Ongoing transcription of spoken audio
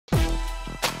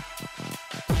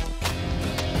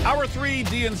Hour 3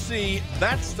 DNC,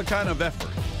 that's the kind of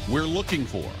effort we're looking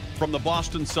for from the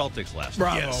Boston Celtics last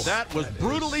night. Yes, that was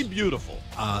brutally beautiful.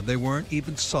 They weren't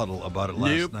even subtle about it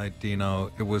last night,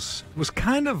 Dino. It was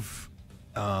kind of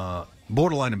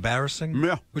borderline embarrassing,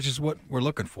 which is what we're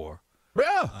looking for.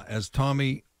 Yeah. As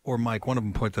Tommy or Mike, one of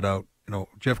them pointed out,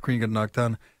 Jeff Green got knocked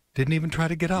down, didn't even try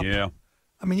to get up. Yeah.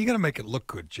 I mean, you got to make it look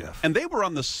good, Jeff. And they were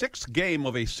on the 6th game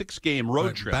of a 6-game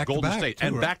road trip, back Golden to back, State, too,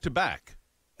 and right? back-to-back.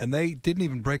 And they didn't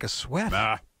even break a sweat.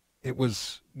 Nah. It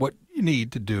was what you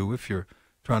need to do if you're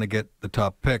trying to get the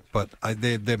top pick, but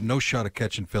they have no shot at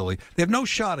catching Philly. They have no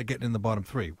shot at getting in the bottom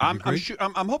 3. I'm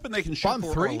hoping they can shoot bottom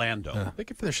for 3? Orlando. Yeah. They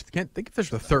can finish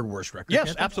the third worst record.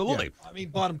 Yes, absolutely. Yeah. I mean,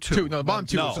 bottom 2. No, the bottom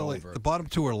 2 is Philly, over. the bottom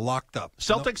 2 are locked up.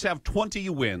 Celtics have 20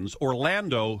 wins.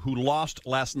 Orlando, who lost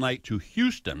last night to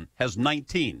Houston, has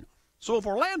 19. So if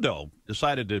Orlando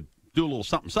decided to do a little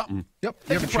something,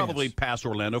 they could probably pass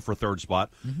Orlando for third spot.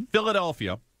 Mm-hmm.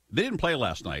 Philadelphia, they didn't play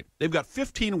last night. They've got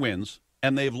 15 wins,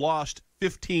 and they've lost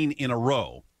 15 in a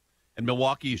row. And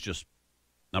Milwaukee's just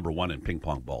number 1 in ping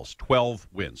pong balls, 12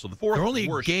 wins. So the fourth worst record. They're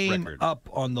only a game up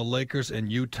on the Lakers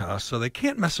and Utah, so they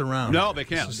can't mess around. No, they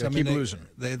can't. They keep losing.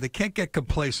 They can't get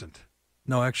complacent.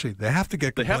 No, actually, they have to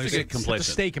get complacent. They have to get complacent. They have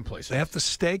to stay complacent. They have to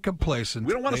stay complacent.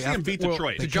 We don't want to see them beat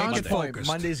Detroit. To John's point, focused.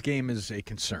 Monday's game is a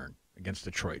concern against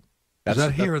Detroit. Is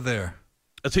that here or there?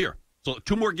 It's here. So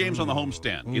 2 more games on the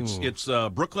homestand. It's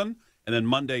Brooklyn, and then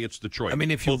Monday it's Detroit. I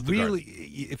mean, if you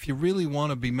really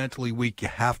want to be mentally weak, you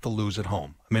have to lose at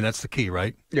home. I mean, that's the key,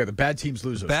 right? Yeah, the bad teams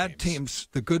lose.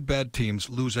 The good bad teams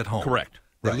lose at home. Correct.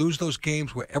 They lose those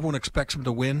games where everyone expects them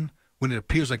to win. When it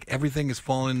appears like everything is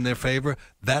falling in their favor,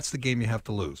 that's the game you have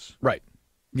to lose. Right.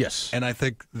 Yes. And I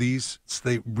think they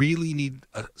really need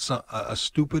a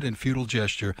stupid and futile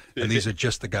gesture, and these are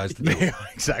just the guys to do it.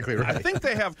 Exactly right. I think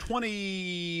they have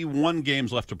 21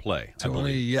 games left to play.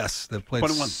 Yes, they've played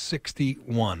 21.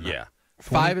 61. Yeah.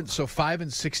 5 and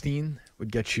 16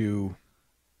 would get you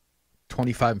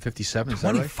 25 and 57. Is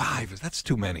 25. That right? That's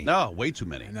too many. No, way too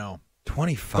many. I know.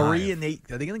 25. 3 and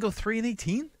 8. Are they going to go 3 and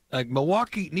 18? Like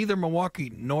neither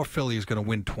Milwaukee nor Philly is going to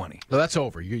win 20. No, that's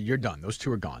over. You're done. Those 2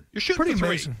 are gone. You're shooting Pretty for 3.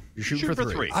 amazing. You're shooting for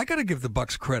 3. I got to give the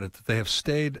Bucks credit that they have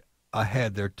stayed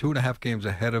ahead. They're 2.5 games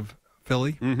ahead of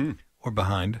Philly or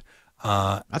behind.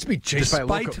 That's being chased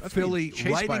by Philly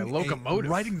locomotive.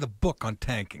 writing the book on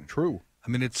tanking. True. I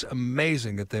mean, it's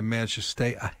amazing that they managed to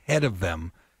stay ahead of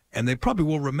them, and they probably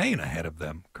will remain ahead of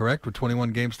them, correct? With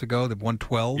 21 games to go, they've won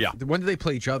 12. Yeah. When do they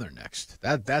play each other next?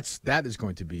 That is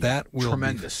going to be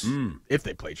tremendous if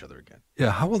they play each other again.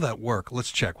 Yeah, how will that work? Let's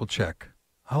check. We'll check.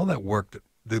 How will that work?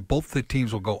 Both the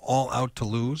teams will go all out to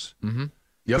lose? Mm-hmm.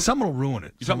 Yep. Someone will ruin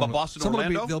it. You talking about Boston,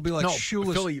 Orlando? They'll be like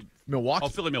shoeless. Philly, Milwaukee. Oh,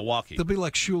 Philly, Milwaukee. They'll be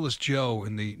like shoeless Joe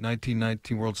in the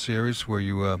 1919 World Series where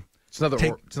you it's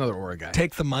another Aura guy.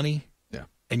 Take the money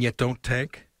and yet don't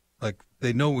take. Like,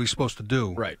 they know what we're supposed to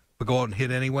do. Right. But go out and hit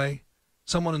anyway.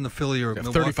 Someone in the Philly or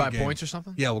Milwaukee 35 game, points or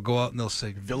something? Yeah, will go out and they'll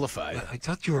say, vilified. I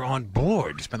thought you were on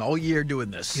board. Spent all year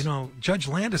doing this. Judge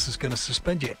Landis is going to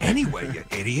suspend you anyway, you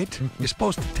idiot. You're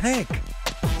supposed to tank.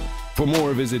 For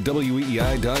more, visit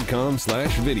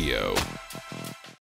weei.com/video.